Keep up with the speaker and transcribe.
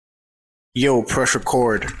Yo, press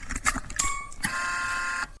record.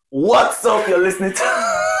 What's up? You're listening to.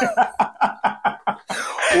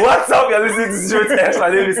 What's up? You're listening to Straight X. My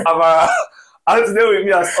name is Amara. And today with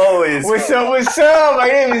me, as always. What's up? My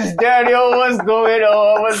name is Daniel. What's going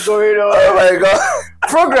on? Oh my god.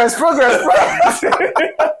 Progress.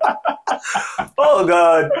 Oh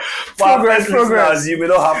god. Progress. Listeners, you may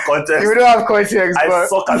not have context. You don't have context, I but...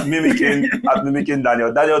 suck at mimicking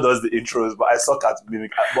Daniel. Daniel does the intros, but I suck at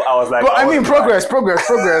mimicking. But I was like... But I mean, progress.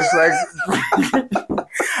 Like,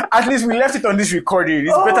 at least we left it on this recording.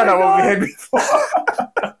 It's better than what we had before.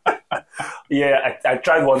 Yeah, I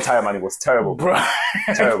tried one time and it was terrible. Bro,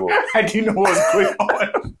 Terrible. I didn't know what was going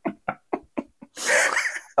on.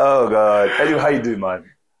 Oh god. Anyway, how you doing,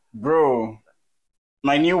 man? Bro,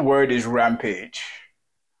 my new word is rampage.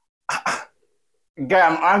 Guy,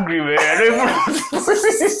 I'm angry, man. I don't even know what to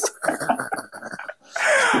say.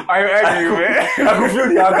 I'm angry, man. I can feel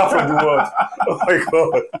the anger from the word. Oh my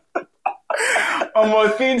god. More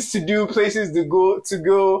things to do, places to go.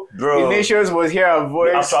 Bro, the nations was here a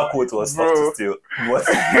voice. the actual quote was Bro. tough to steal. What?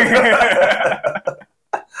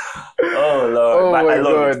 Oh Lord, Oh man, my I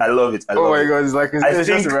love it. Oh my god, it's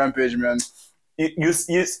just think- a rampage, man. You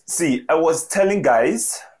see, I was telling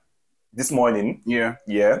guys this morning, Yeah.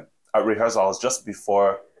 at rehearsals just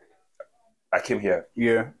before I came here,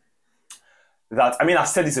 that, I mean, I've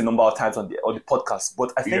said this a number of times on the podcast,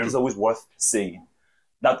 but I think Yeah. it's always worth saying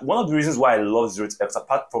that one of the reasons why I love Zero to X,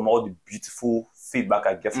 apart from all the beautiful feedback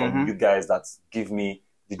I get from you guys that give me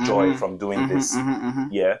the joy from doing this,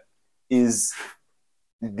 is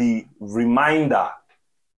the reminder,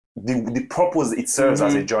 the purpose it serves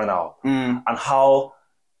as a journal, and how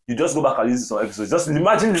you just go back and listen to some episodes. Just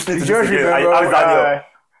imagine listening to this again. I asked Daniel,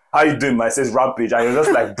 how you doing, man? It says rampage, and you're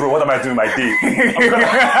just like, bro, what am I doing with my day?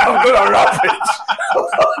 I'm going on rampage.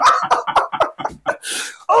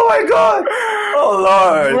 Oh my god! Oh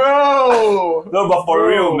Lord! Bro! No, but for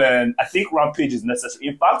real, man, I think rampage is necessary.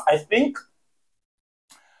 In fact, I think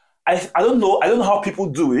I don't know how people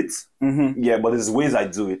do it. Yeah, but there's ways I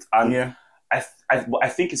do it, and I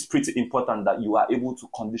think it's pretty important that you are able to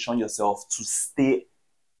condition yourself to stay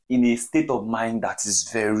in a state of mind that is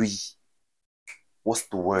very, what's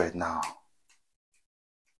the word now?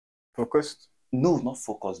 Focused? No, not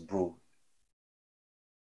focused, bro.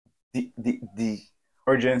 The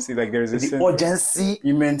Urgency, like there's a sense. urgency,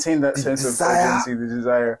 You maintain that the sense desire, of urgency, the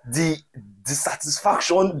desire. the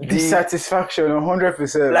satisfaction, The satisfaction,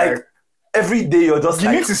 100%. like every day you're just you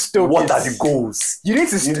like, need to stoke what it. are the goals? You need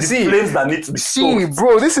to The see. flames that need to be See, stoked.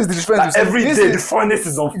 bro, this is the difference. Like every this day is- the furnace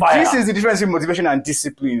is on fire. This is the difference between motivation and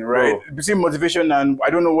discipline, right? Between motivation and I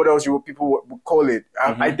don't know what else people would call it.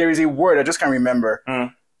 There is a word I just can't remember.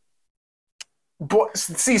 But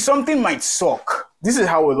see, something might suck. This is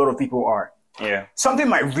how a lot of people are. Yeah. Something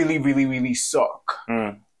might really, really, really suck,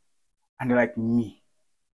 and they're like me.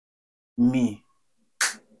 Then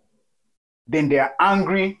they are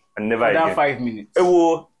angry. And never For that again. 5 minutes. Hey,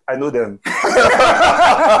 whoa, I know them.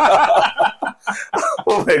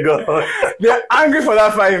 Oh my god. They're angry for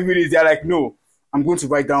that 5 minutes. They're like, no, I'm going to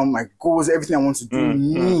write down my goals, everything I want to do.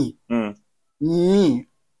 Me.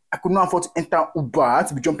 I could not afford to enter Uber. I had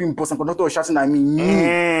to be jumping bus and conductor was shouting at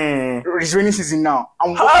me. It's raining season now.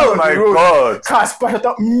 I'm walking Oh on my the road. god. Cars splashed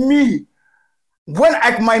out. Me. When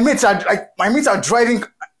my mates are driving,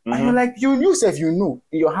 and you're like, you yourself, you know,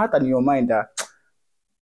 in your heart and in your mind that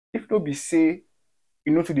if nobody say,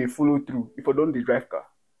 you know, to they follow through. If I don't they drive car,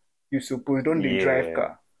 you suppose don't they drive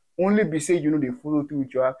car. Only be say you know they follow through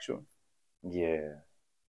with your action. Yeah.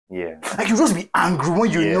 Like you just be angry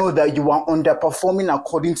when you know that you are underperforming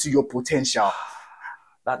according to your potential.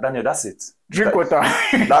 Daniel, that's it. Drink water.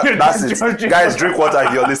 That's it. Just Guys, drink water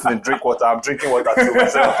if you're listening. Drink water. I'm drinking water too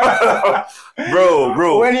myself.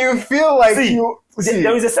 Bro. When you feel like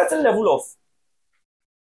there is a certain level of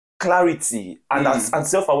clarity and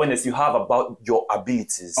self-awareness you have about your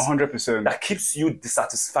abilities 100%. that keeps you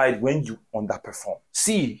dissatisfied when you underperform.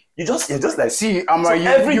 See, You're just like, see, so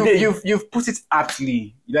every day you've put it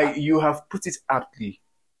aptly. Like you have put it aptly.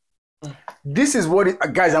 This is what it,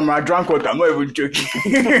 guys. I'm a drunk water. I'm not even joking.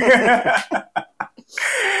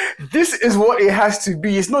 This is what it has to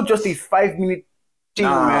be. It's not just a 5-minute thing,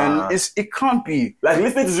 man. It can't be. like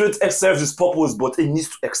listening to Zero to X serves its purpose, but it needs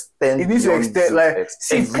to extend. It needs to beyond extend. Zero to Like, X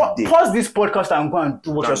see, every day. pause this podcast and go and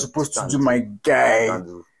do what you're supposed to do, my guy. Can't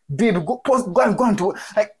do. Babe, go and do.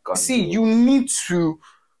 Like, Can't see, do. you need to.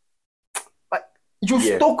 Like, you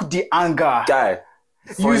stoke the anger. Guy,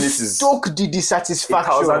 You furnace is stoke the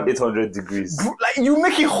dissatisfaction. 1,800 degrees. Bro, like you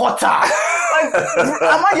make it hotter. Like,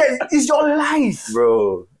 bro, it's your life.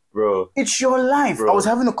 Bro. It's your life. Bro. I was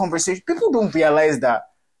having a conversation. People don't realize that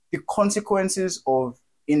the consequences of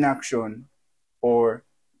inaction or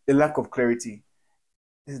the lack of clarity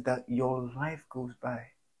is that your life goes by.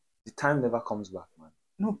 The time never comes back, man.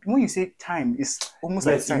 No, when you say time, it's almost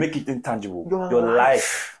yes, like you make it intangible. Your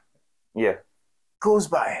life. Yeah. Goes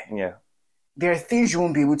by. Yeah. There are things you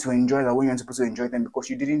won't be able to enjoy that when you're supposed to enjoy them because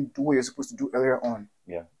you didn't do what you're supposed to do earlier on.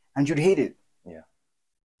 Yeah. And you'd hate it. Yeah.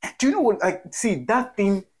 Do you know what? See, that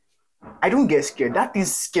thing, I don't get scared. That thing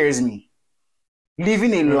scares me.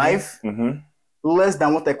 Living a life less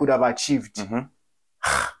than what I could have achieved.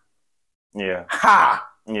 Yeah. Ha!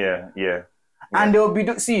 Yeah. And there'll be,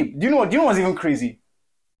 do you know what's even crazy?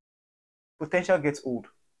 Potential gets old.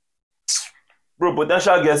 Bro,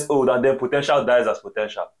 potential gets old and then potential dies as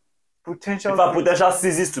potential. Potential. In fact, potential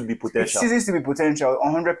ceases to be potential. It ceases to be potential,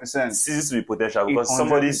 100%. Ceases to be potential because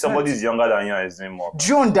 100%. somebody's younger than you and is doing more. Do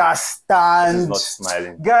you understand? He's not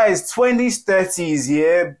smiling. Guys, 20s, 30s,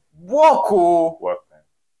 yeah. Work, oh. Work, man.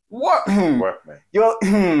 What? Work, man. You're,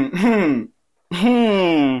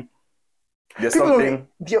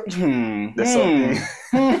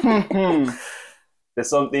 There's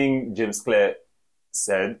something James Clear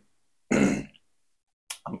said.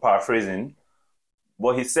 I'm paraphrasing,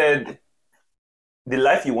 but he said the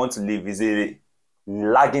life you want to live is a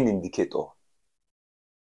lagging indicator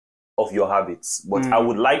of your habits. But I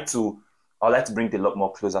would like to bring it a lot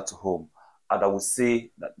more closer to home. And I would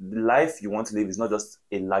say that the life you want to live is not just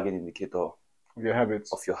a lagging indicator of your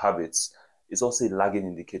habits. It's also a lagging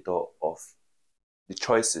indicator of the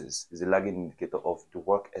choices. It's a lagging indicator of the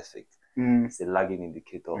work ethic. It's a lagging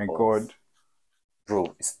indicator My God.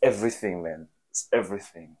 Bro, it's everything, man. It's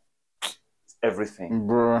everything. It's everything.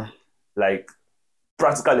 Bro. Like,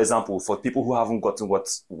 practical example for people who haven't gotten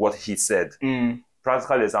what he said.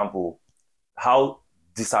 Practical example, how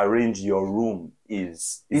disarranged your room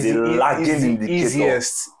is a lagging indicator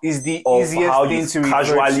is the of easiest how thing you to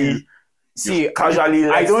casually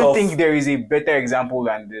I don't think there is a better example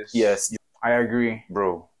than this. Yes. I agree.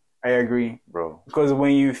 Bro. I agree. Bro. Because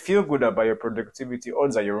when you feel good about your productivity,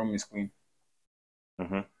 odds are your room is clean.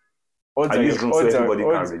 Odds are everybody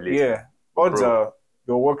can relate. Yeah. Odds are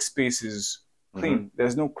your workspace is clean.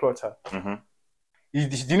 There's no clutter. Do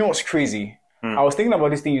you know what's crazy? I was thinking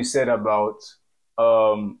about this thing you said about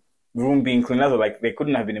room being clean. That's like there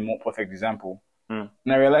couldn't have been a more perfect example. And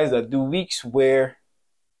I realized that the weeks where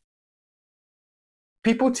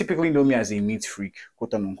people typically know me as a neat freak,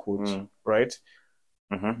 quote unquote, right?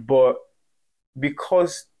 But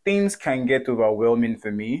because things can get overwhelming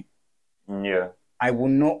for me, I will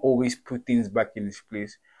not always put things back in its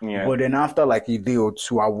place. But then after like a day or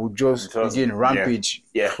two, I will just again rampage,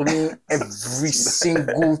 clean every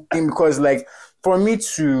single thing because like for me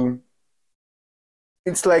to,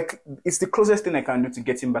 it's the closest thing I can do to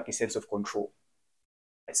getting back a sense of control.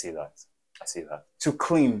 I see that. To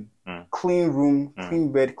clean room,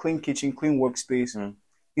 clean bed, clean kitchen, clean workspace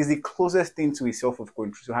is the closest thing to a self of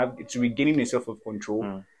control, to regaining a self of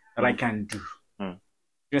control that I can do. You know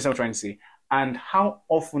what I'm trying to say? And how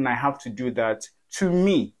often I have to do that, to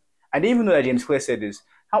me, I didn't even know that James Clear said this,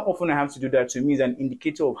 how often I have to do that to me is an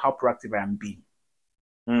indicator of how proactive I am being.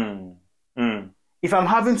 If I'm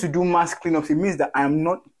having to do mass cleanups, it means that I'm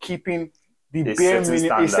not keeping the bare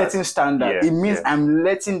minimum, a certain standard. It means I'm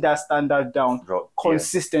letting that standard down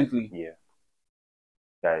consistently.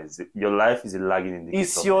 Guys, your life is a lagging indicator.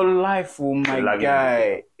 It's your life, oh my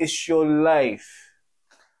guy. It's your life.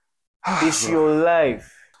 It's your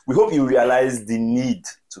life. We hope you realize the need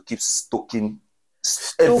to keep stoking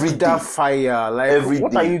every day. That fire. Like,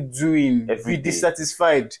 what are you doing? Be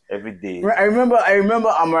dissatisfied. Every day. I remember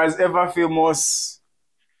Amara's ever famous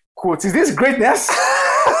quote. Is this greatness?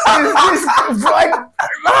 Is this like,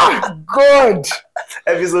 God?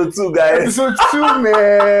 Episode 2, guys. Episode 2,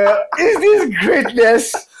 man. Is this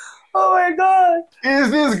greatness? Oh my God. Is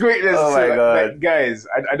this greatness? Oh my God. Like, guys,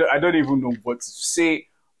 I don't even know what to say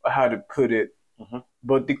or how to put it.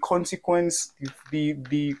 But the consequence, the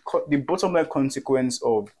bottom line consequence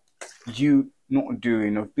of you not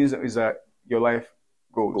doing of things is that your life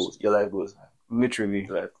goes. Your life goes. Literally.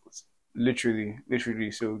 Your life goes.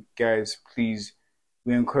 Literally. So, guys, please,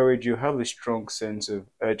 we encourage you, have a strong sense of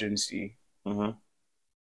urgency.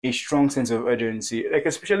 A strong sense of urgency. Like,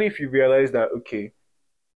 especially if you realize that, okay,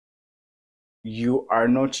 you are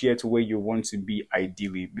not yet where you want to be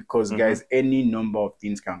ideally. Because, guys, any number of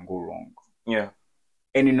things can go wrong. Yeah.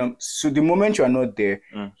 So the moment you are not there,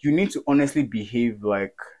 you need to honestly behave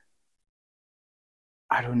like,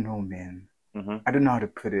 I don't know, man. I don't know how to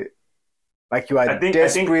put it. Like you are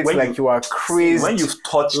desperate, like you are crazy. When you've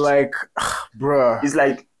touched, like, bruh. It's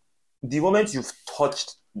like the moment you've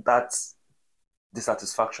touched that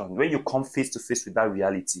dissatisfaction, when you come face to face with that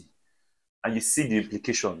reality and you see the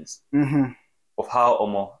implications of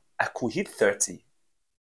how I could hit 30.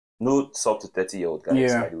 No sub to 30-year-old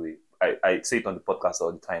guys, by the way. I say it on the podcast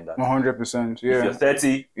all the time that 100%. Yeah. If you're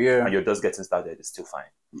 30 and you're just getting started, it's still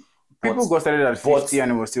fine. People got started at 50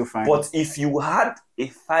 and it was still fine. But if you had a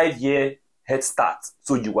 5-year head start,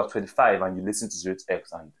 so you were 25 and you listened to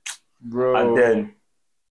 0-X and then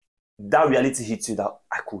that reality hits you that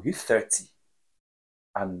I could hit 30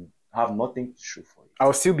 and have nothing to show for it.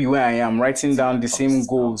 I'll still be where I am, writing down the same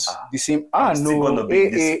goals, the same.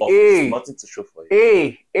 Nothing to show for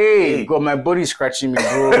it. God, my body is scratching me,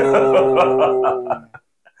 bro.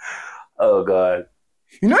 Oh God.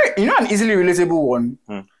 You know an easily relatable one.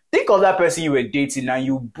 Think of that person you were dating and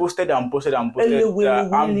you boasted that I'm going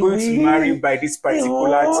to marry by this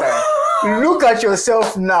particular time. Look at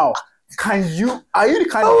yourself now. Are you the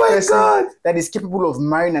kind of person that is capable of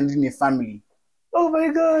marrying and leading a family? Oh my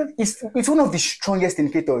God. It's one of the strongest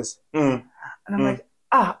indicators. And I'm like,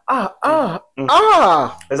 There's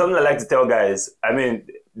something I like to tell guys. I mean,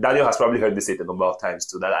 Daniel has probably heard this a number of times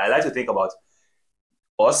too, that I like to think about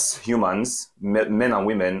us humans, men and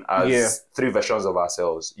women, as three versions of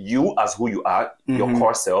ourselves. You as who you are, your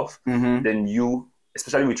core self. Then you,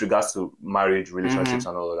 especially with regards to marriage, relationships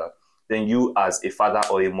and all of that. Then you as a father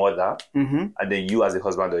or a mother, and then you as a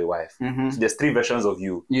husband or a wife. So there's three versions of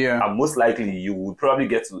you. Yeah. And most likely you will probably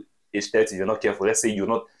get to age 30 if you're not careful. Let's say you're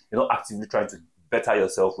not actively trying to better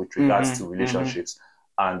yourself with regards to relationships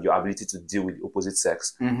and your ability to deal with the opposite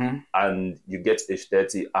sex. And you get to age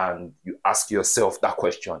 30 and you ask yourself that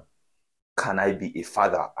question, can I be a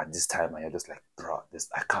father at this time? And you're just like, bro,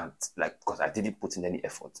 I can't, because I didn't put in any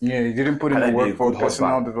effort. Yeah, you didn't put in the work for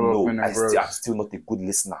personal development. No, I'm still not a good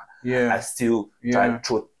listener. Yeah. I still try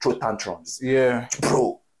to throw tantrums. Yeah.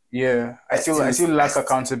 Bro. Yeah. I still lack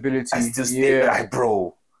accountability. I still stay like,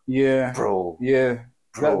 bro. Yeah. Bro. Yeah.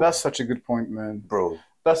 Bro. That's such a good point, man. Bro.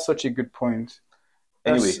 That's such a good point.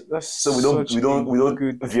 Anyway, so we don't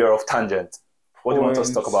veer off tangent. What do you want us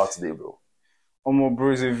to talk about today, bro? Bro,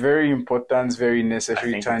 it's a very important, very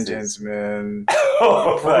necessary tangent, man.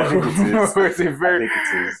 I think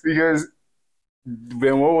it is. Because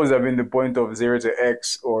then what would have been the point of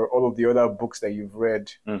 0-X or all of the other books that you've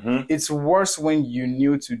read? It's worse when you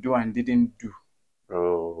knew to do and didn't do.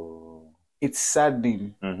 Bro. It's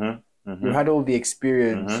saddening. You had all the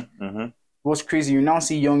experience. What's crazy, you now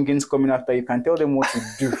see youngins coming after you can tell them what to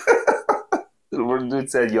do. What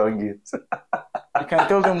said youngins? You can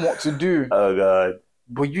tell them what to do. Oh God.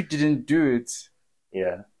 But you didn't do it.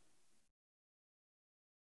 Yeah.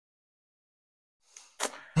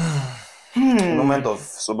 Moment of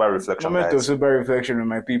sober reflection. Moment of sober reflection with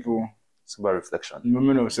my people. Sober reflection.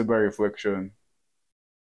 Moment of sober reflection.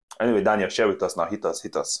 Anyway, Daniel, share with us now. Hit us.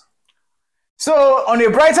 So, on a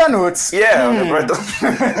brighter note. Yeah, on a brighter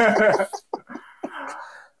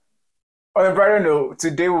On a brighter note,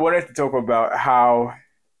 today we wanted to talk about how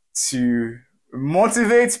to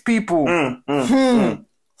motivate people. I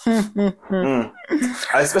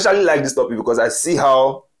especially like this topic because I see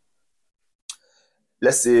how,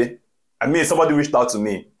 let's say, somebody reached out to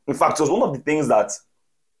me. In fact, it was one of the things that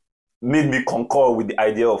made me concur with the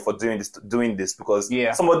idea of doing this because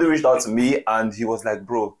somebody reached out to me and he was like,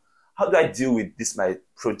 bro, how do I deal with this, my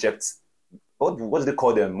project? What do they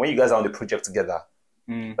call them? When you guys are on the project together,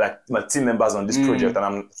 like my team members on this project and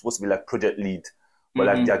I'm supposed to be like project lead, but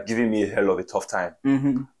like they're giving me a hell of a tough time.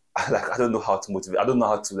 I don't know how to motivate. I don't know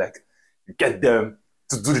how to like get them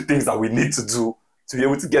to do the things that we need to do to be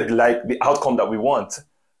able to get like the outcome that we want.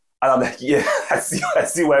 And I'm like, yeah, I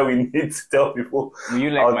see why we need to tell people. Will you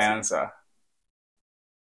like my answer?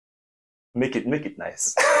 Make it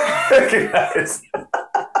nice. Make it nice.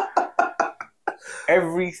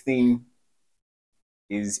 Everything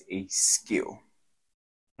is a skill.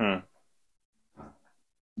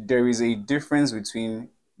 There is a difference between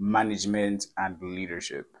management and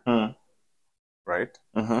leadership. Right?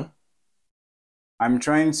 I'm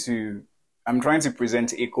trying to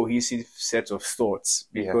present a cohesive set of thoughts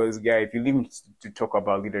because, guy, if you leave me to talk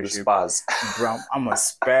about leadership, bro, I'm a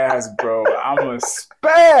spaz, bro. I'm a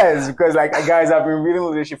spaz because, like, guys, I've been reading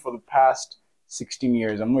leadership for the past 16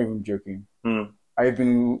 years. I'm not even joking. I've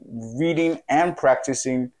been reading and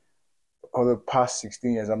practicing for the past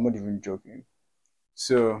 16 years. I'm not even joking.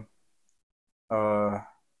 So,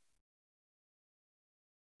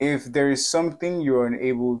 if there is something you're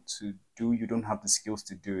unable to do, you don't have the skills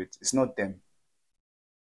to do it. It's not them.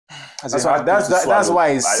 That's why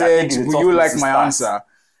I said, will you like my answer?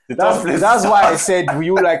 That's why I said, will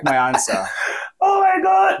you like my answer? Oh my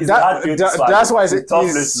God. That's why I said,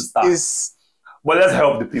 But let's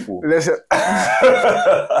help the people.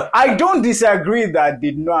 I don't disagree that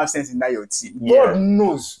they don't have sense in that your team. Yeah. God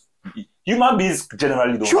knows. Human beings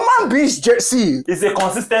generally don't. Human beings, see. It's a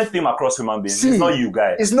consistent theme across human beings. It's not you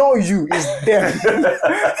guys. It's not you. It's them.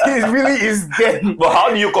 It really is them. But how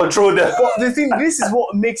do you control them? But the thing, this is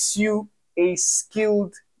what makes you a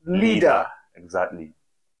skilled leader. Exactly.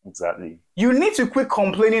 You need to quit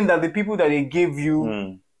complaining that the people that they gave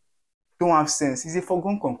you don't have sense. It's a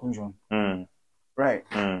foregone conclusion. Right.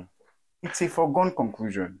 It's a foregone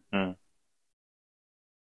conclusion.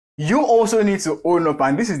 You also need to own up,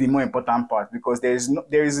 and this is the more important part, because there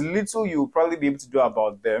is little you'll probably be able to do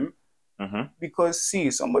about them. Because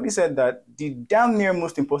see, somebody said that the damn near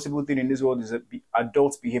most impossible thing in this world is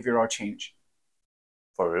adult behavioral change.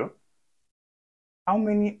 For real? How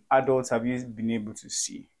many adults have you been able to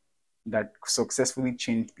see that successfully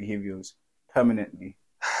changed behaviors permanently?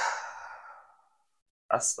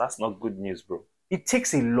 That's not good news, bro. It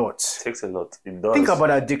takes a lot. It does. Think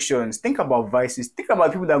about addictions. Think about vices. Think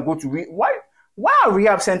about people that go to why are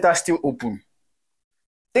rehab centers still open?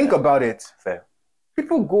 Think about it. Fair.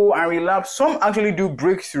 People go and relapse. Some actually do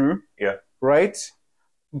breakthrough. Yeah. Right?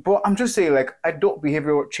 But I'm just saying, like, adult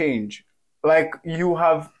behavioral change. Like, you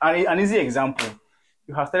have an easy example.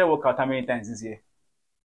 You have started workout how many times this year?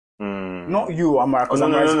 Not you, Amara, because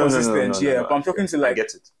I'm consistent. But I'm talking to, like, I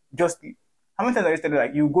get it. Just how many times have you started?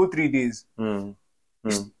 Like, you go 3 days.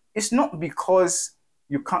 It's not because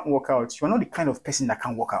you can't work out. You're not the kind of person that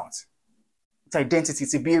can work out. It's identity.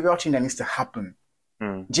 It's a behavioral change that needs to happen.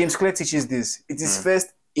 James Clear teaches this. It is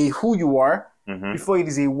first a who you are before it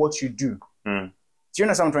is a what you do. Do you understand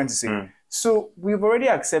what I'm trying to say? So we've already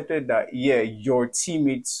accepted that, yeah, your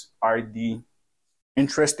teammates are the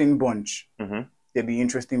interesting bunch. They're the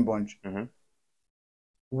interesting bunch.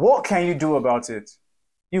 What can you do about it?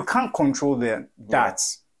 You can't control that.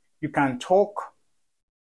 You can talk.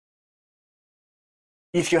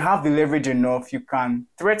 If you have the leverage enough, you can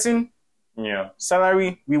threaten.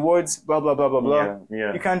 Salary, rewards, blah, blah, blah, blah, blah.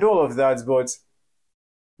 You can do all of that, but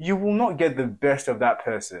you will not get the best of that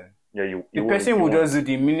person. The person will just do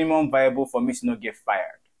the minimum viable for me to not get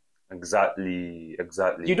fired. Exactly.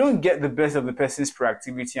 You don't get the best of the person's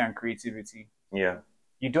proactivity and creativity.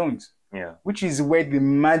 You don't. Which is where the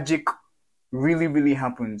magic really, really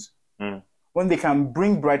happens. When they can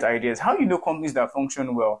bring bright ideas. How do you know companies that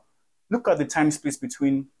function well? Look at the time space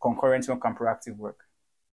between concurrent work and proactive work.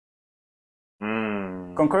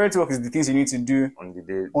 Concurrent work is the things you need to do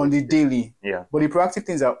on the daily. But the proactive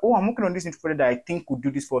things are, I'm working on this new project that I think could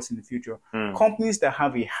do this for us in the future. Companies that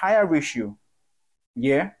have a higher ratio,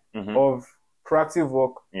 of proactive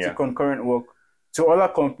work to concurrent work, to other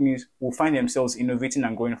companies will find themselves innovating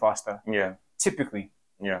and growing faster. Typically.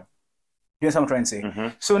 Here's what I'm trying to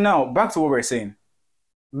say. So now, back to what we're saying.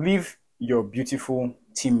 Leave your beautiful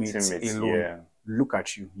teammates alone. Look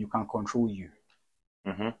at you. You can control you.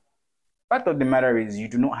 Fact of the matter is, you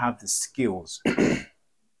do not have the skills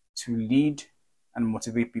to lead and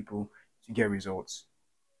motivate people to get results.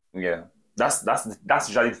 That's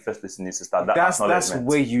usually the first place you need to start. That's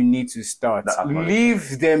where you need to start.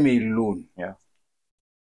 Leave them alone.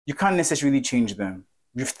 You can't necessarily change them.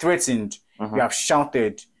 You've threatened. You have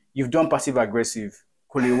shouted. You've done passive aggressive.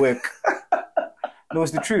 Work. No,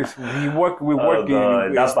 it's the truth. We work.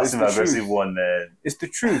 That passive aggressive one, man. It's the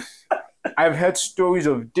truth. I've heard stories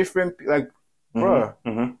of different, bruh.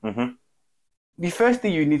 The first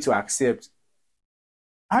thing you need to accept,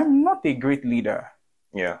 I'm not a great leader.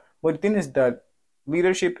 But the thing is that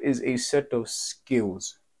leadership is a set of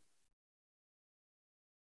skills.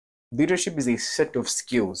 Leadership is a set of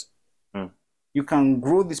skills. You can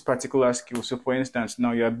grow this particular skill. So, for instance,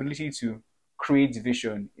 now your ability to create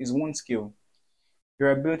vision is one skill.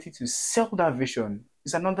 Your ability to sell that vision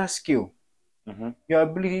is another skill. Your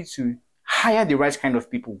ability to hire the right kind of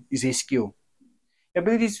people is a skill. Your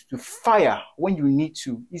ability to fire when you need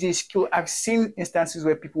to is a skill. I've seen instances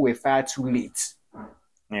where people were fired too late.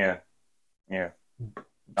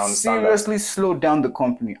 Seriously slow down the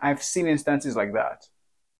company. I've seen instances like that.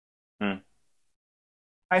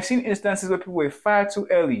 I've seen instances where people were fired too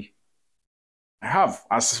early. I have,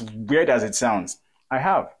 as weird as it sounds. I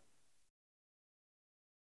have.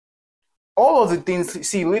 All of the things,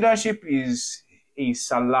 see, leadership is a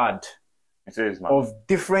salad of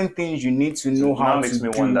different things you need to know how to do. It makes me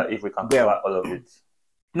wonder if we can cover all of it.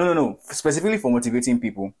 No. Specifically for motivating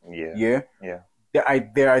people. There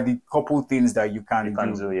are the couple things that you can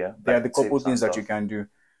do. There are the couple things that you can do.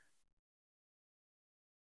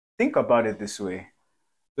 Think about it this way.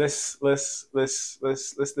 Let's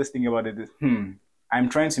think about it. I'm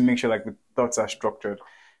trying to make sure like the thoughts are structured.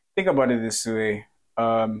 Think about it this way.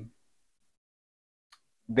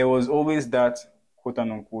 there was always that quote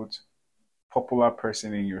unquote popular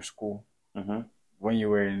person in your school when you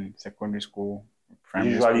were in secondary school,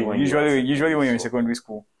 primary school. Usually when you're in secondary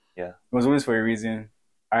school. Yeah. It was always for a reason.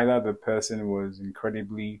 Either the person was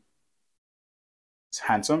incredibly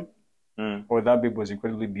handsome, or that babe was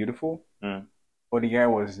incredibly beautiful, or the guy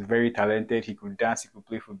was very talented. He could dance, he could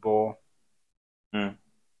play football.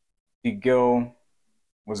 The girl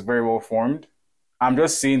was very well formed. I'm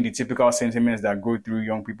just seeing the typical sentiments that go through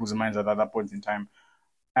young people's minds at that point in time.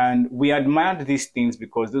 And we admired these things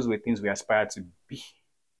because those were things we aspired to be.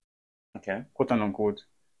 Okay. Quote unquote.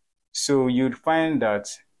 So you'd find that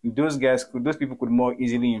those people could more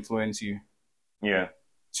easily influence you. Yeah.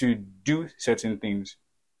 To do certain things.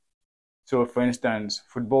 So for instance,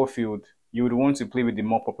 football field, you would want to play with the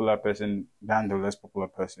more popular person than the less popular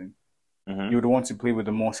person. You would want to play with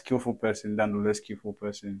the more skillful person than the less skillful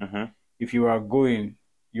person. If you are going,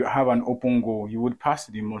 you have an open goal, you would pass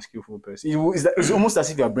to the more skillful person. It's almost as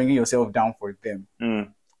if you are bringing yourself down for them.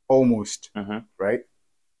 Almost. Right?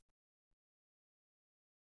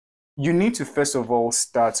 You need to first of all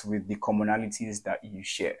start with the commonalities that you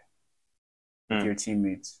share with your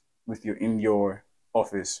teammates, in your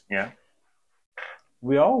office. Yeah.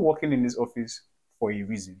 We are all working in this office for a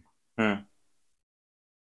reason.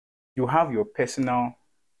 You have your personal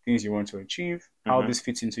things you want to achieve, how this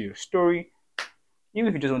fits into your story, even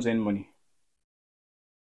if you just want to earn money.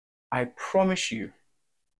 I promise you,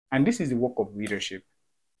 and this is the work of leadership,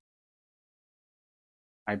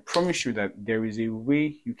 I promise you that there is a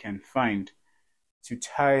way you can find to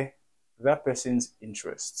tie that person's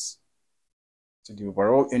interests to the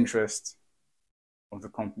overall interest of the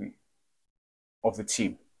company, of the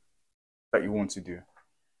team that you want to do.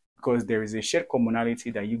 Because there is a shared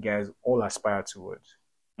commonality that you guys all aspire towards.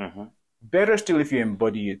 Better still if you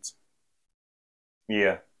embody it.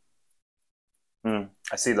 Yeah.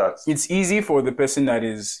 I see that. It's easy for the person that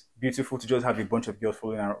is beautiful to just have a bunch of girls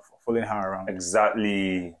following her around.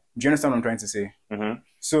 Exactly. Do you understand what I'm trying to say?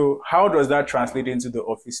 So how does that translate into the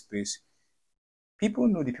office space? People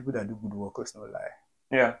know the people that do good work, let's not lie.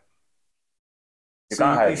 Yeah.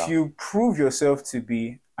 If you prove yourself to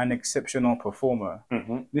be an exceptional performer,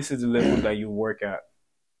 this is the level that you work at,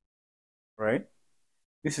 right?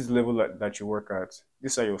 This is the level that you work at.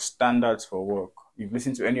 These are your standards for work. You've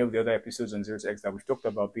listened to any of the other episodes on 0-X that we've talked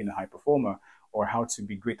about being a high performer or how to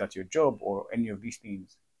be great at your job or any of these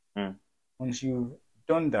things. Once you've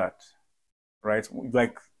done that, right?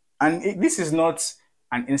 This is not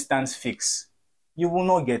an instant fix. You will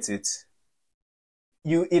not get it.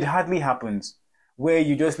 It hardly happens where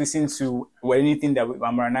you just listen to anything that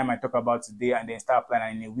Amara and I might talk about today and then start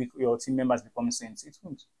applying, and in a week your team members become saints. It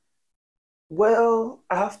won't. Well,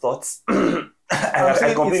 I have thoughts.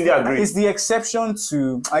 I completely agree. It's the exception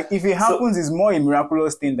to, if it happens, it's more a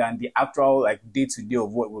miraculous thing than the actual day-to-day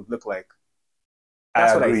of what it would look like.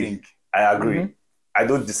 That's what I think. I agree. I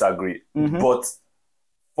don't disagree. But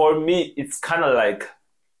for me, it's kind of like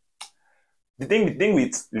the thing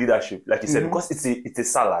with leadership, like you said, because it's a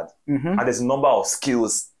salad and there's a number of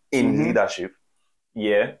skills in leadership.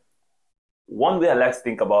 Yeah. One way I like to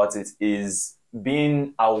think about it is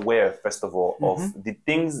being aware, first of all, of the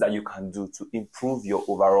things that you can do to improve your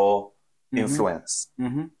overall influence.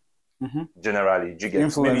 Generally, do you get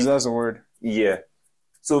influence? That's a word. Yeah.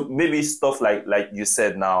 So maybe stuff like you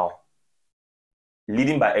said now,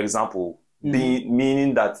 leading by example,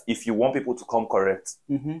 meaning that if you want people to come correct,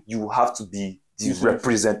 you have to be the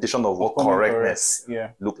representation of what correctness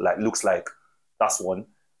looks like. That's one.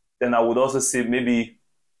 Then I would also say maybe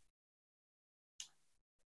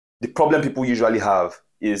the problem people usually have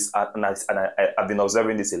is, and I've been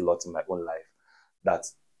observing this a lot in my own life, that,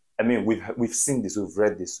 I mean, we've seen this, we've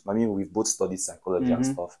read this. I mean, we've both studied psychology and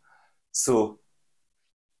stuff. So,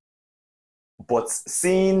 but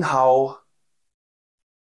seeing how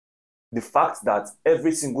the fact that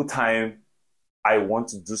every single time I want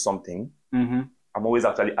to do something, I'm always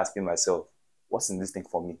actually asking myself, what's in this thing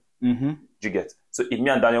for me? Do you get? So if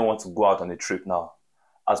me and Daniel want to go out on a trip now,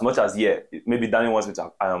 as much as, maybe Daniel wants me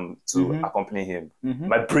to accompany him,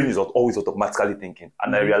 my brain is always automatically thinking.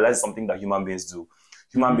 And I realize something that human beings do.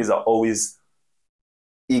 Human beings are always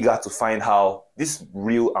eager to find how this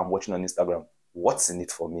reel I'm watching on Instagram, what's in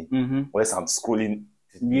it for me? Whereas I'm scrolling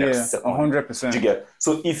next second. 100%. Do you get?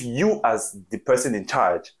 So if you as the person in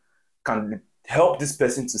charge can help this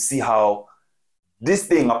person to see how this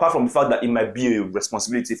thing, apart from the fact that it might be a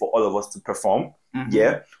responsibility for all of us to perform,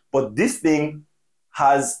 but this thing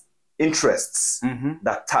has interests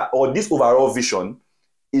or this overall vision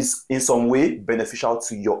is in some way beneficial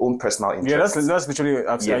to your own personal interest. Yeah, that's literally.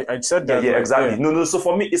 I said that. Yeah, exactly. Yeah. No. So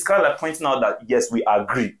for me, it's kind of like pointing out that yes, we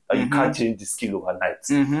agree that you can't change the skill overnight.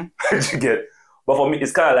 You get. But for me,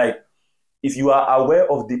 it's kind of like if you are aware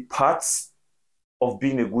of the parts of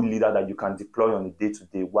being a good leader that you can deploy on a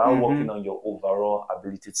day-to-day while working on your overall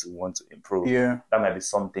ability to want to improve. Yeah, that might be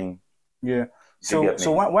something. Yeah. So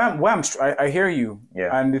I hear you.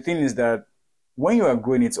 Yeah. And the thing is that when you are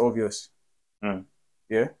growing, it's obvious.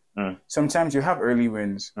 Yeah. Sometimes you have early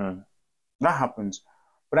wins. That happens.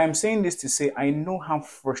 But I'm saying this to say I know how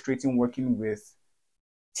frustrating working with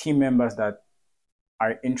team members that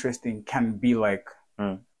are interesting can be like.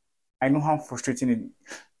 I know how frustrating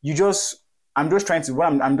I'm just trying to.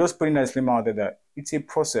 I'm just putting that disclaimer out there that it's a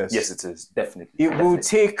process. Yes, it is definitely. It will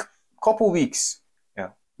take a couple weeks,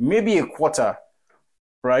 maybe a quarter,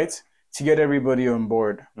 right, to get everybody on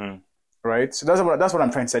board, right. So that's what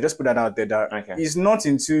I'm trying to say. Just put that out there. That it's not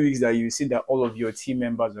in 2 weeks that you see that all of your team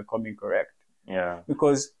members are coming correct. Yeah.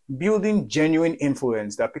 Because building genuine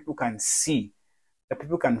influence that people can see, that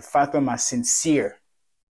people can fathom as sincere,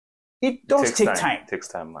 it does take time. It takes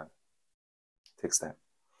time, man. It takes time.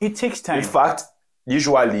 It takes time. In fact,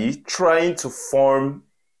 usually trying to form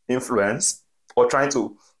influence or trying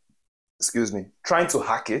to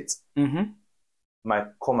hack it might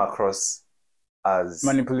come across as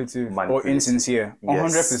manipulative or insincere.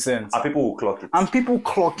 100%. And people will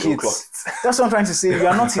clock it. That's what I'm trying to say. You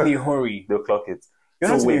are not in a hurry. They'll clock it. You're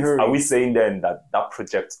not in a hurry. Are we saying then that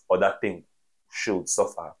project or that thing should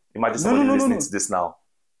suffer? Imagine somebody listening to this now.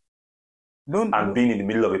 And being in the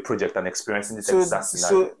middle of a project and experiencing this exact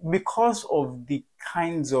scenario. So because of the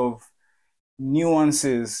kinds of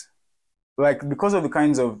nuances,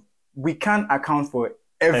 we can't account for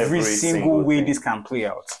every single way this can play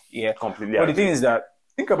out. Yeah. Completely. But the thing is that,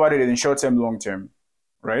 think about it in short term, long term,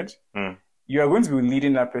 right? You are going to be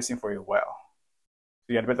leading that person for a while. So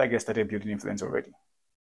you had better get started building influence already.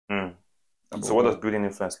 So what does building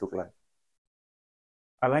influence look like?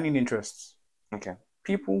 Aligning interests. Okay.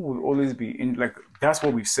 People will always be in, that's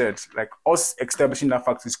what we've said. Like, us establishing that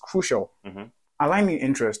fact is crucial. Align the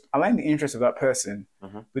interest of that person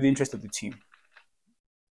with the interest of the team.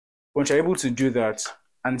 Once you're able to do that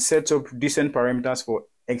and set up decent parameters for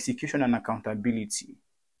execution and accountability,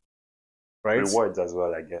 right? Rewards as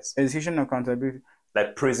well, I guess. Execution and accountability.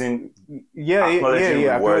 Like praising. Acknowledging,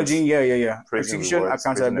 praising execution, rewards,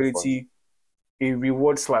 accountability. A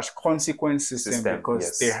reward/consequence system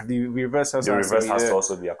because the reverse has to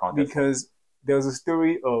also be accounted because there was a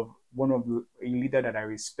story of a leader that I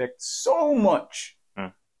respect so much.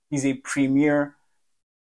 He's a premier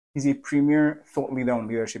thought leader on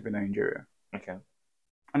leadership in Nigeria. Okay.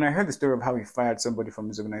 And I heard the story of how he fired somebody from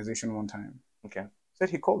his organization one time. Okay. Said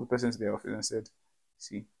he called the person to the office and said,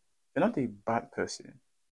 "See, you're not a bad person,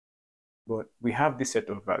 but we have this set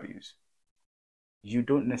of values. You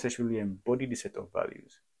don't necessarily embody the set of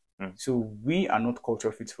values. So we are not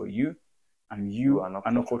culture fit for you, and you are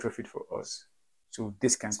not culture fit for us. So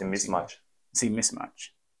this can be a mismatch. It's a mismatch.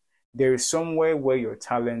 There is somewhere where your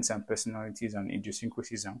talents and personalities and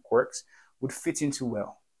idiosyncrasies and quirks would fit into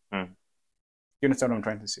well. You understand what I'm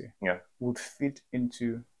trying to say? Yeah. Would fit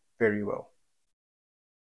into very well.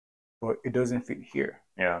 But it doesn't fit here.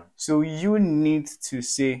 Yeah. So you need to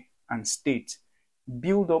say and state,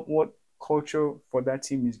 build up what culture for that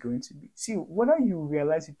team is going to be. See, whether you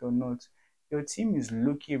realize it or not, your team is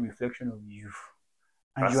low-key a reflection of you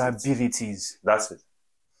and your abilities. That's it.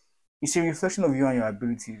 It's a reflection of you and your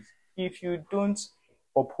abilities. If you don't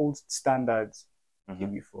uphold standards, they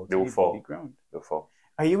will fall. They will fall. The ground. They'll fall.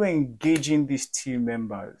 Are you engaging these team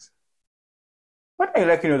members? Whether you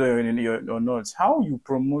like it or not, how you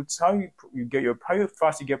promote, how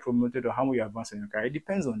fast you get promoted, or how you advance in your career, it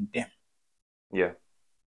depends on them. Yeah.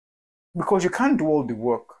 Because you can't do all the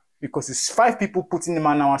work because it's 5 people putting in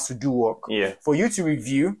man hours to do work for you to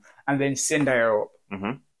review and then send higher up.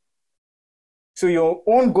 So your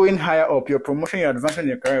own going higher up, your promotion, your advancement in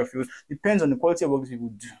your career field depends on the quality of work these people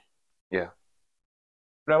do. Yeah.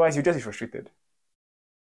 Otherwise, you just be frustrated.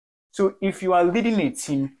 So if you are leading a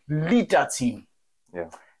team, lead that team. Yeah.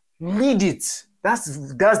 Lead it. That's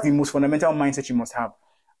the most fundamental mindset you must have.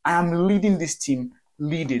 I am leading this team.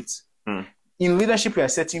 Lead it. In leadership, you are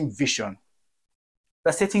setting vision. You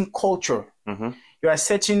are setting culture. You are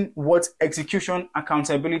setting what execution,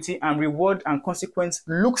 accountability, and reward and consequence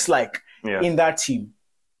looks like in that team.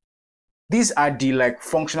 These are the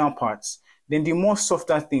functional parts. Then the more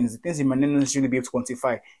softer things, the things you might not necessarily be able to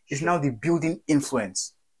quantify, is now the building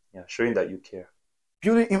influence. Yeah, showing that you care.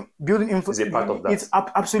 Building influence is a part of that. It's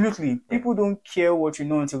absolutely. People don't care what you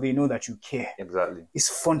know until they know that you care. Exactly. It's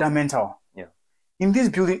fundamental. Yeah. in this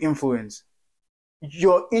building influence,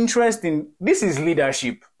 your interest in this is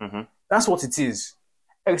leadership. Mm-hmm. That's what it is.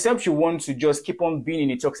 Except you want to just keep on being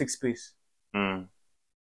in a toxic space.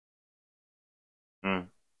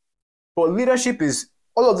 But leadership is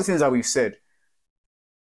all of the things that we've said.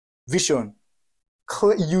 Vision.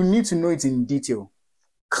 You need to know it in detail.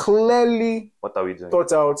 Clearly what are we doing?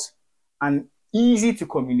 Thought out and easy to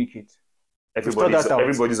communicate.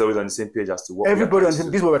 Everybody's always on the same page as to what this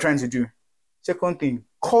is what we're trying to do. Second thing,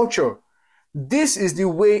 culture. This is the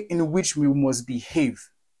way in which we must behave,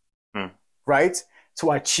 right,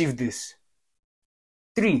 to achieve this.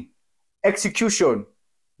 3, execution.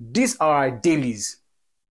 These are our dailies.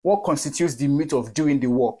 What constitutes the meat of doing the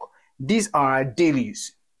work? These are our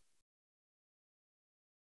dailies.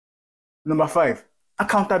 Number 5,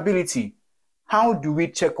 accountability. How do we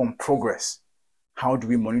check on progress? How do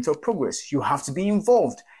we monitor progress? You have to be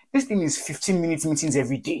involved. This thing is 15-minute meetings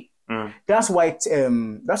every day. That's why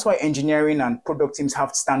engineering and product teams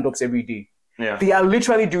have stand-ups every day. Yeah. They are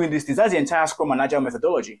literally doing these things. That's the entire Scrum and Agile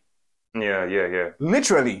methodology. Yeah.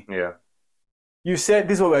 Literally. Yeah. You said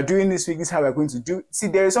this is what we're doing this week, this is how we're going to do. See,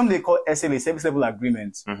 there is something they call SLA, service level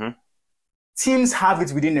agreement. Teams have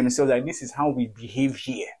it within themselves, like this is how we behave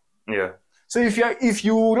here. Yeah. So if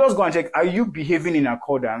you just go and check, are you behaving in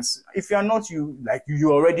accordance? If you're not, you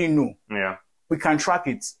already know. Yeah. We can track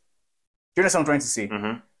it. Do you understand what I'm trying to say?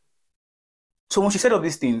 So once you set up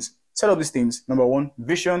these things, number 1,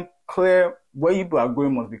 vision, clear, where you are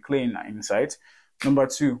going must be clear in sight. Number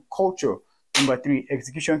 2, culture. Number 3,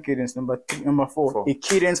 execution cadence. Number 4, a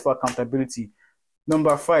cadence for accountability.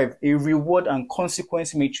 Number 5, a reward and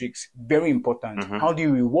consequence matrix. Very important. How do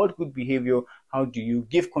you reward good behavior? How do you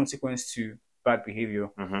give consequence to bad behavior?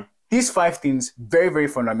 These 5 things, very, very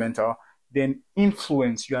fundamental. Then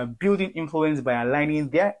influence. You are building influence by aligning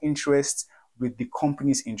their interests with the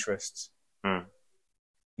company's interests.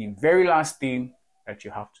 The very last thing that you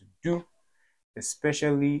have to do,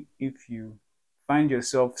 especially if you find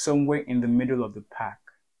yourself somewhere in the middle of the pack,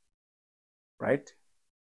 right,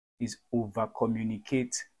 is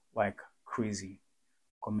over-communicate like crazy.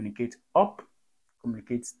 Communicate up,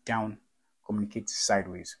 communicate down, communicate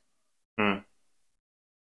sideways.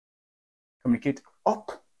 Communicate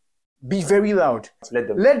up. Be very loud.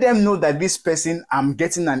 Let them know that this person, I'm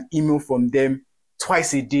getting an email from them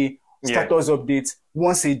twice a day, status updates,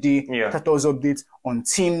 once a day, status updates on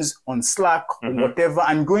Teams, on Slack, or whatever.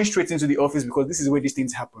 I'm going straight into the office because this is where these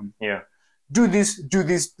things happen. Yeah. Do this.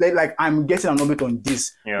 Like I'm getting an update on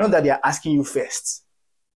this. Not that they are asking you first.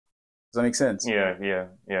 Does that make sense? Yeah.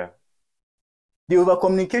 The over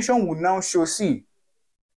communication will now show, see,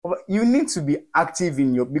 you need to be active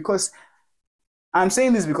in because I'm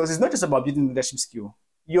saying this because it's not just about building leadership skill.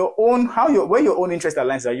 Where your own interest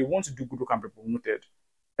aligns, that you want to do good work and be promoted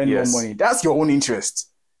and more money. That's your own interest.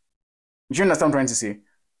 Do you understand what I'm trying to say?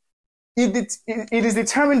 It is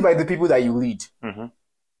determined by the people that you lead. Do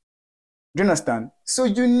you understand? So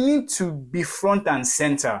you need to be front and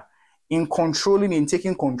center in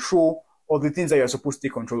taking control of the things that you're supposed to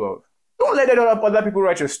take control of. Don't let other people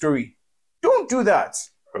write your story. Don't do that.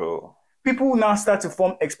 Bro. People will now start to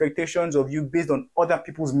form expectations of you based on other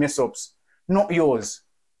people's mess-ups, not yours.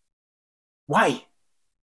 Why?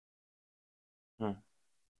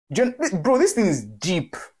 Bro, this thing is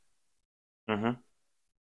deep. Bro,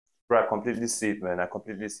 I completely see it, man. I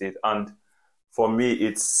completely see it. And for me,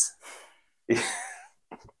 it's...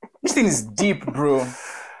 This thing is deep, bro.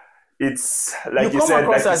 It's like you said... You come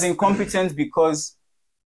across as incompetent because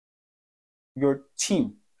your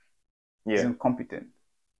team is incompetent.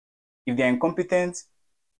 If they're incompetent,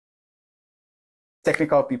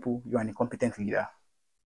 technical people, you're an incompetent leader.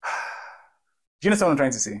 Do you understand what I'm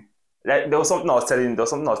trying to say? Like there was something I was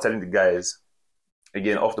telling the guys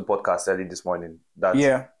again off the podcast early this morning.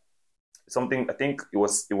 That something I think it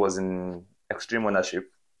was in Extreme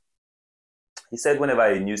Ownership. He said whenever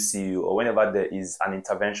a new CEO or whenever there is an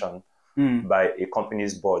intervention by a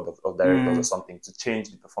company's board of directors or something to change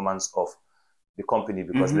the performance of the company,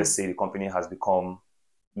 because let's say the company has become,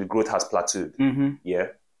 the growth has plateaued.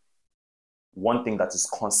 One thing that is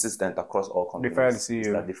consistent across all companies, they fire the CEO. Is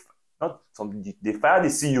that they fire the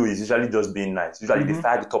CEO is usually just being nice. Usually they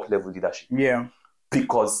fire the top level leadership. Yeah.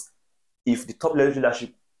 Because if the top level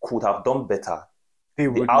leadership could have done better,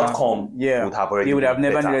 the outcome would have already been better. It would have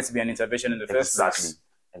never needed to be an intervention in the first place.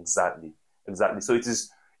 Exactly. So it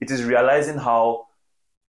is realizing how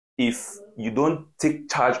if you don't take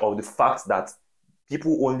charge of the fact that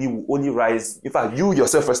people only rise, in fact, you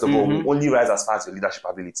yourself, first of all, will only rise as far as your leadership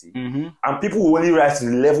ability. And people will only rise to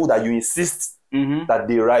the level that you insist that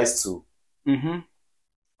they rise to.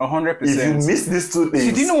 100%. If you miss these two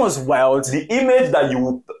things, do you know what's wild? The image that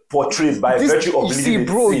you portray by virtue of see,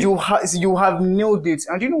 bro, you have nailed it.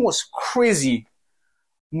 And do you know what's crazy?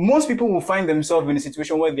 Most people will find themselves in a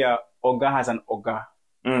situation where their Oga has an Oga.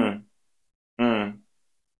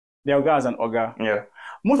 Their Oga has an Oga. Yeah.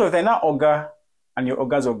 Most of the time, that Oga and your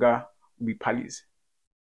Oga's Oga will be pals.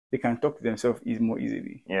 They can talk to themselves more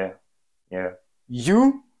easily. Yeah. Yeah.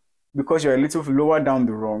 You, because you're a little lower down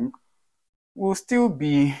the rung, will still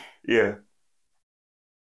be... Yeah.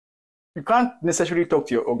 You can't necessarily talk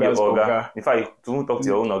to your Oga's Oga. In fact, you don't talk to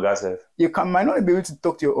your own Oga self. You might not be able to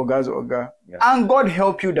talk to your Oga's Oga. Yeah. And God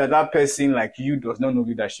help you that person like you does not know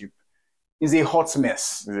leadership. It's a hot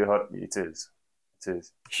mess. It is.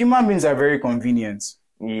 Human beings are very convenient.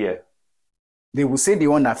 Yeah. They will say the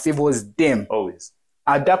one that favors them. Always.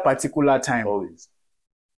 At that particular time. Always.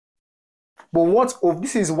 But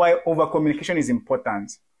this is why over-communication is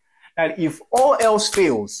important. That if all else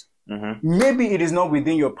fails, maybe it is not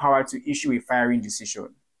within your power to issue a firing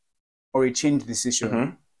decision or a change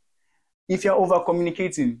decision. If you're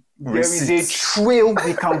over-communicating, there is a trail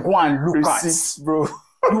we can go and look at. Bro.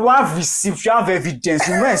 You have receipts, you have evidence,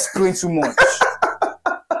 you won't explain too much.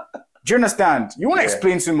 Do you understand? You won't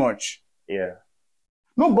explain too much. Yeah.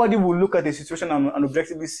 Nobody will look at the situation and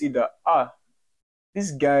objectively see that,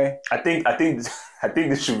 this guy... I think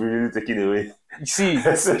this should be really taken away. See,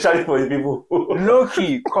 especially for the people. Low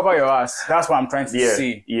key, cover your ass. That's what I'm trying to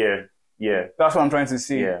say. Yeah. That's what I'm trying to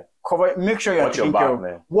say. Yeah. Make sure you're taking care of.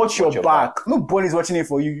 Man. Watch your back. Nobody's watching it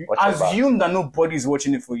for you. Assume that nobody's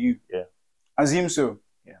watching it for you. Yeah. Assume so.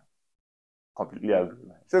 Yeah. Completely agree,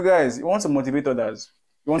 man. So guys, you want to motivate others.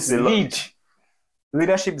 You want to lead.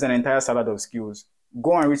 Leadership is an entire salad of skills.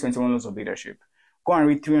 Go and read 21 Laws of Leadership. Go and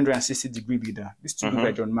read 360-Degree Leader. These two books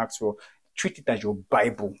by John Maxwell. Treat it as your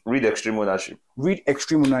Bible. Read Extreme Ownership.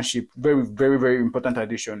 Very, very, very important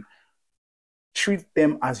addition. Treat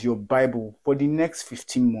them as your Bible for the next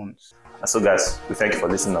 15 months. And so guys, we thank you for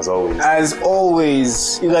listening as always. As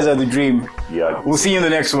always, you guys are the dream. Yeah. We'll see you in the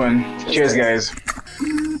next one. Cheers guys.